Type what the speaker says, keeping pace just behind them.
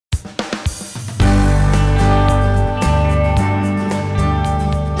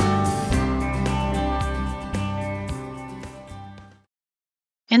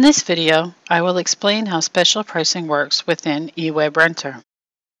In this video, I will explain how special pricing works within eWebRenter.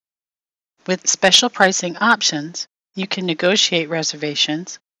 With special pricing options, you can negotiate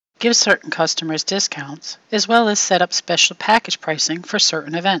reservations, give certain customers discounts, as well as set up special package pricing for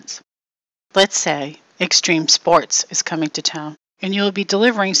certain events. Let's say Extreme Sports is coming to town, and you will be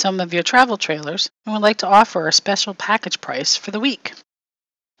delivering some of your travel trailers and would like to offer a special package price for the week.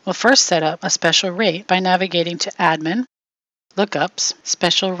 We'll first set up a special rate by navigating to Admin, Lookups,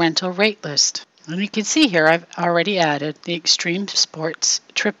 Special Rental Rate List. And you can see here I've already added the Extreme Sports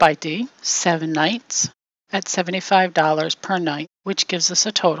Trip ID, 7 nights, at $75 per night, which gives us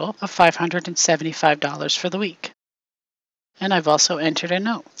a total of $575 for the week. And I've also entered a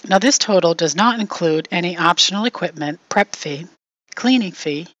note. Now this total does not include any optional equipment, prep fee, cleaning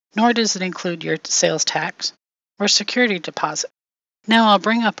fee, nor does it include your sales tax or security deposit. Now I'll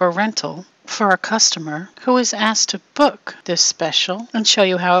bring up a rental for a customer who is asked to book this special and show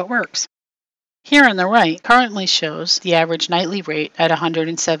you how it works. Here on the right currently shows the average nightly rate at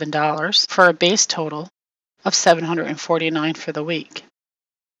 $107 for a base total of $749 for the week.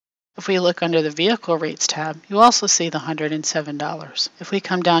 If we look under the Vehicle Rates tab, you also see the $107. If we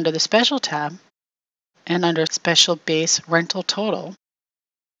come down to the Special tab and under Special Base Rental Total,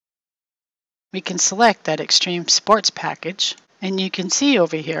 we can select that Extreme Sports package. And you can see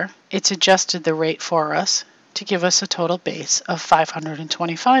over here, it's adjusted the rate for us to give us a total base of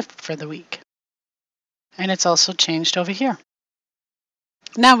 $525 for the week. And it's also changed over here.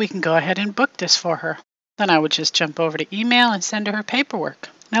 Now we can go ahead and book this for her. Then I would just jump over to email and send her paperwork.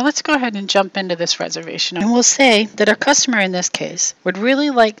 Now let's go ahead and jump into this reservation. And we'll say that our customer in this case would really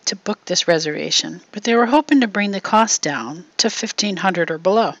like to book this reservation, but they were hoping to bring the cost down to $1,500 or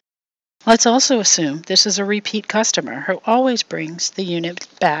below. Let's also assume this is a repeat customer who always brings the unit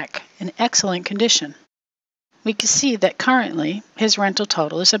back in excellent condition. We can see that currently his rental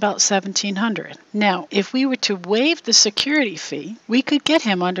total is about $1,700. Now, if we were to waive the security fee, we could get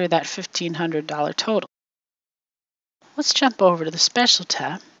him under that $1,500 total. Let's jump over to the Special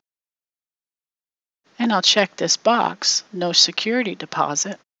tab, and I'll check this box, no security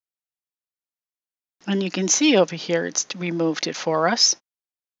deposit. And you can see over here it's removed it for us.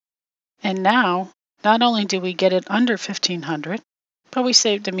 And now, not only do we get it under $1,500, but we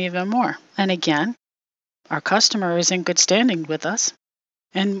saved him even more. And again, our customer is in good standing with us,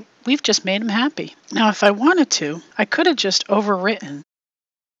 and we've just made him happy. Now, if I wanted to, I could have just overwritten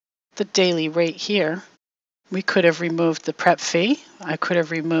the daily rate here. We could have removed the prep fee. I could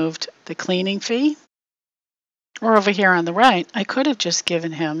have removed the cleaning fee. Or over here on the right, I could have just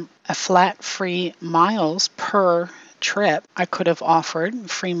given him a flat free miles per trip. I could have offered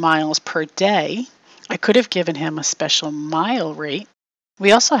free miles per day. I could have given him a special mile rate.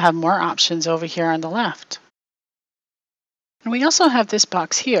 We also have more options over here on the left. And we also have this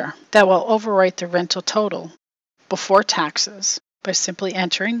box here that will overwrite the rental total before taxes by simply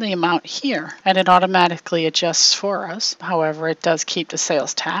entering the amount here, and it automatically adjusts for us. However, it does keep the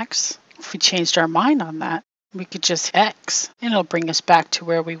sales tax. If we changed our mind on that, we could just X, and it'll bring us back to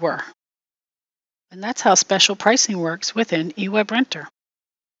where we were. And that's how special pricing works within eWebRenter.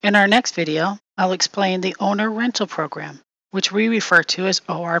 In our next video, I'll explain the Owner Rental Program, which we refer to as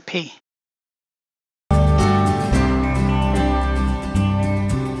ORP.